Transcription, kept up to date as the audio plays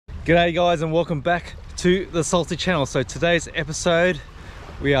G'day guys and welcome back to the Salty channel. So today's episode,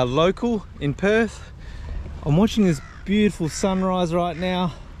 we are local in Perth. I'm watching this beautiful sunrise right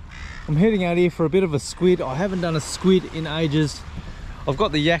now. I'm heading out here for a bit of a squid. I haven't done a squid in ages. I've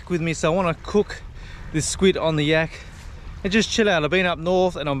got the yak with me, so I want to cook this squid on the yak and just chill out. I've been up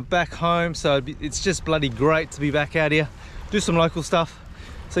north and I'm back home, so it's just bloody great to be back out here, do some local stuff.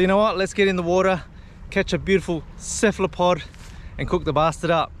 So you know what, let's get in the water, catch a beautiful cephalopod and cook the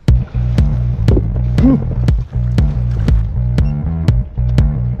bastard up.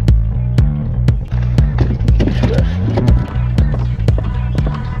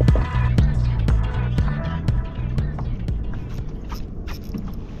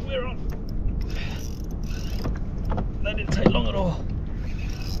 We're on. That didn't take long at all.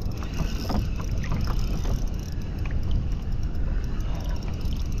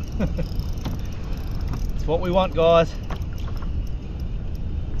 It's what we want, guys.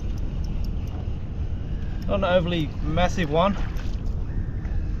 Not an overly massive one,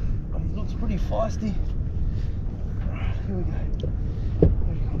 but he looks pretty feisty. Alright, here we go. There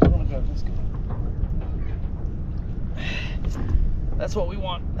he comes. I want to go. Let's go. That's what we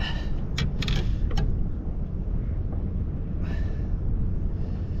want.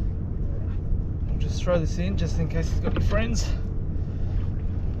 I'll just throw this in just in case he's got any friends.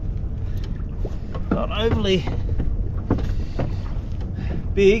 Not overly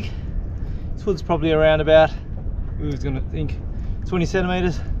big. This one's probably around about, who's gonna think, 20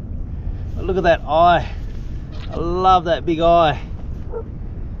 centimeters. But look at that eye. I love that big eye.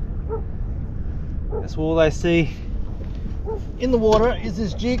 That's all they see in the water is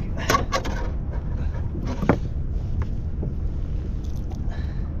this jig.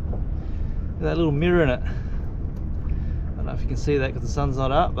 That little mirror in it. I don't know if you can see that because the sun's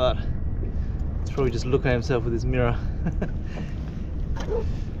not up, but it's probably just looking at himself with his mirror. There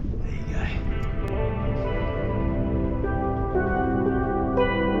you go.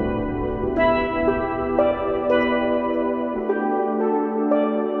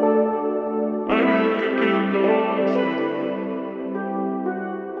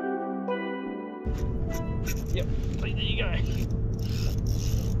 Yep, there you go.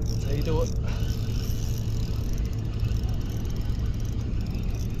 That's how you do it.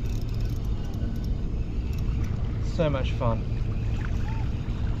 So much fun.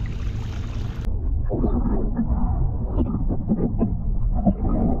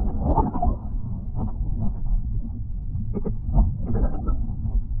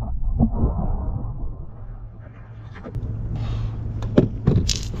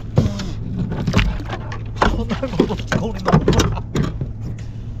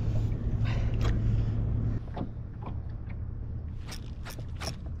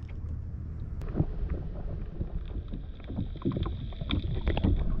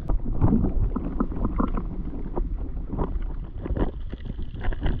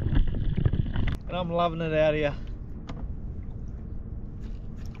 And I'm loving it out here.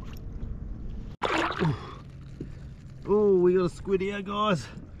 Oh, we got a squid here, guys.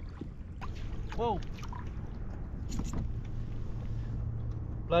 Whoa.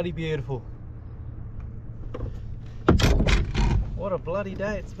 Bloody beautiful. What a bloody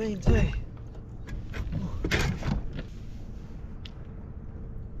day it's been too.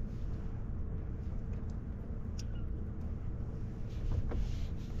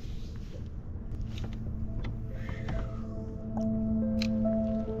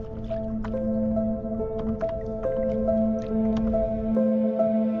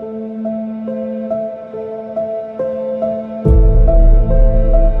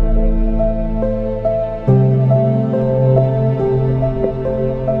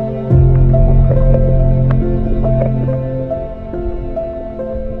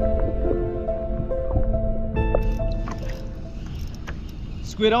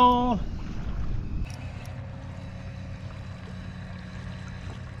 Squid on!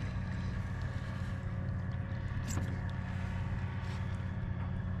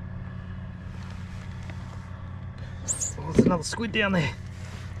 Oh, there's another squid down there.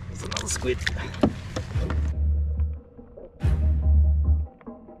 There's another squid.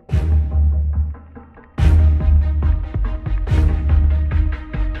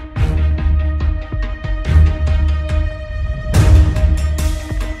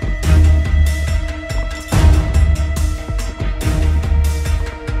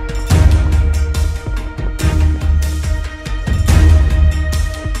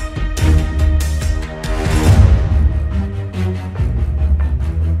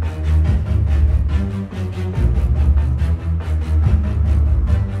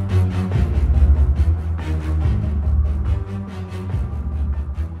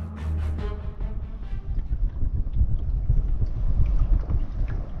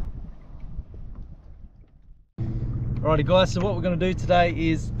 Alrighty guys, so what we're going to do today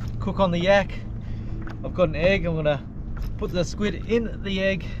is cook on the yak. I've got an egg. I'm going to put the squid in the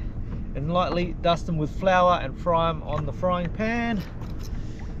egg and lightly dust them with flour and fry them on the frying pan.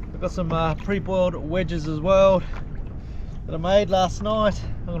 I've got some pre-boiled wedges as well that I made last night.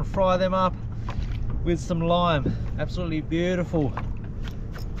 I'm going to fry them up with some lime. Absolutely beautiful.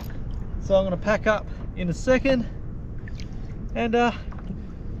 So I'm going to pack up in a second and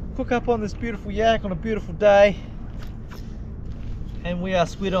cook up on this beautiful yak on a beautiful day. And we are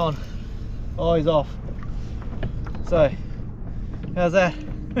squid on. Oh, he's off. So how's that?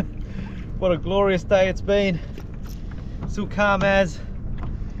 What a glorious day it's been. Still calm as,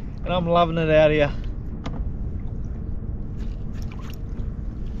 and I'm loving it out here.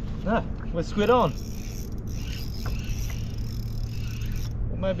 No, we're squid on.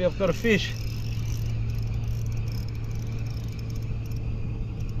 Or maybe I've got a fish.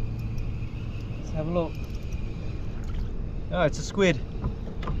 Let's have a look. Oh, it's a squid.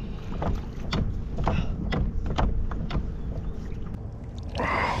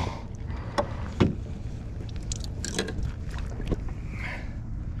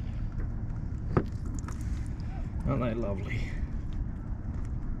 Aren't they lovely?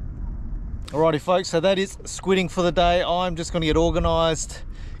 Alrighty folks, so that is squidding for the day. I'm just going to get organised,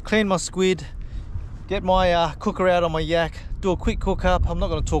 clean my squid, get my cooker out on my yak, do a quick cook up. I'm not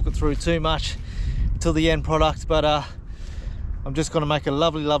going to talk it through too much till the end product, but I'm just going to make a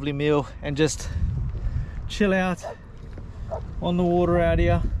lovely meal and just chill out on the water out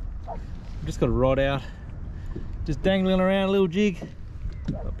here. I've just got a rod out, just dangling around, a little jig.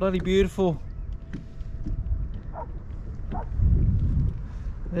 Bloody beautiful.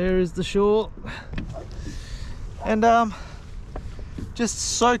 There is the shore, and just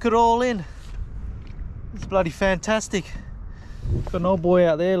soak it all in. It's bloody fantastic. Got an old boy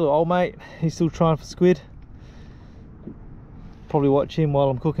out there, little old mate. He's still trying for squid. Probably watch him while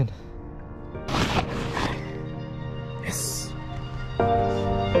I'm cooking. Yes.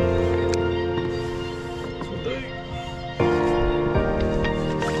 This will do.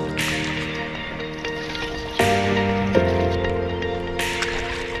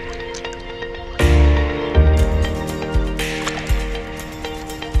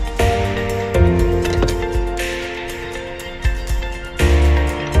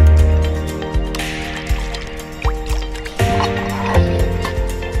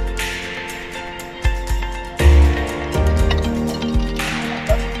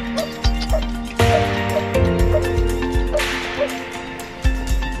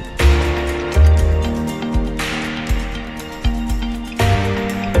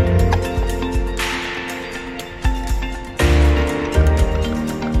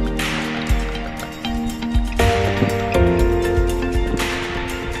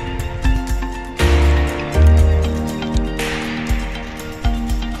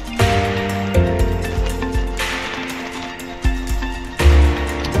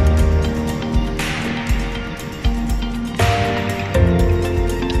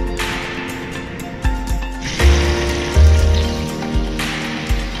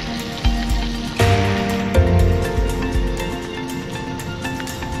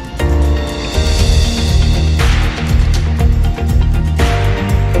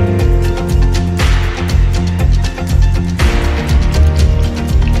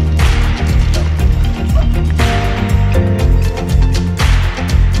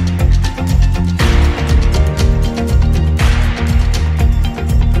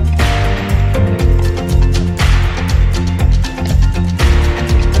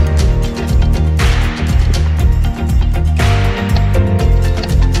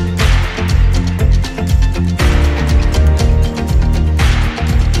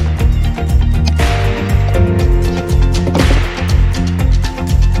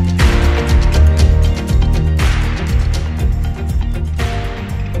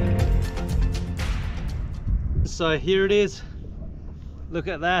 So here it is. Look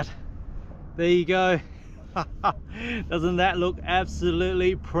at that. There you go. Doesn't that look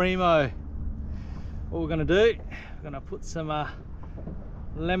absolutely primo? What we're going to do, we're going to put some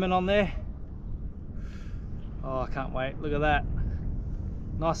lemon on there. Oh, I can't wait. Look at that.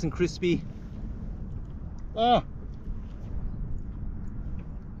 Nice and crispy. Oh.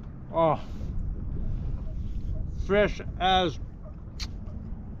 Oh. Fresh as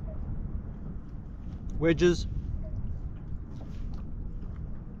wedges.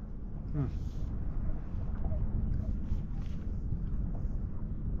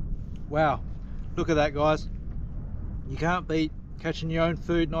 Wow, look at that guys. You can't beat catching your own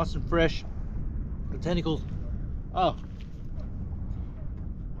food nice and fresh. The tentacles, oh,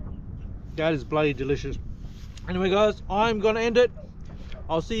 that is bloody delicious. Anyway guys, I'm gonna end it.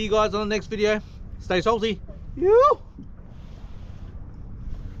 I'll see you guys on the next video. Stay salty. You.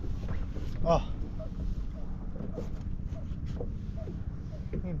 Oh.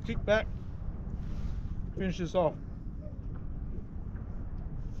 Kick back. Finish this off.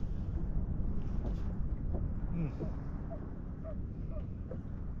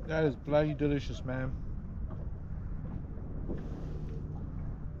 That is bloody delicious, man.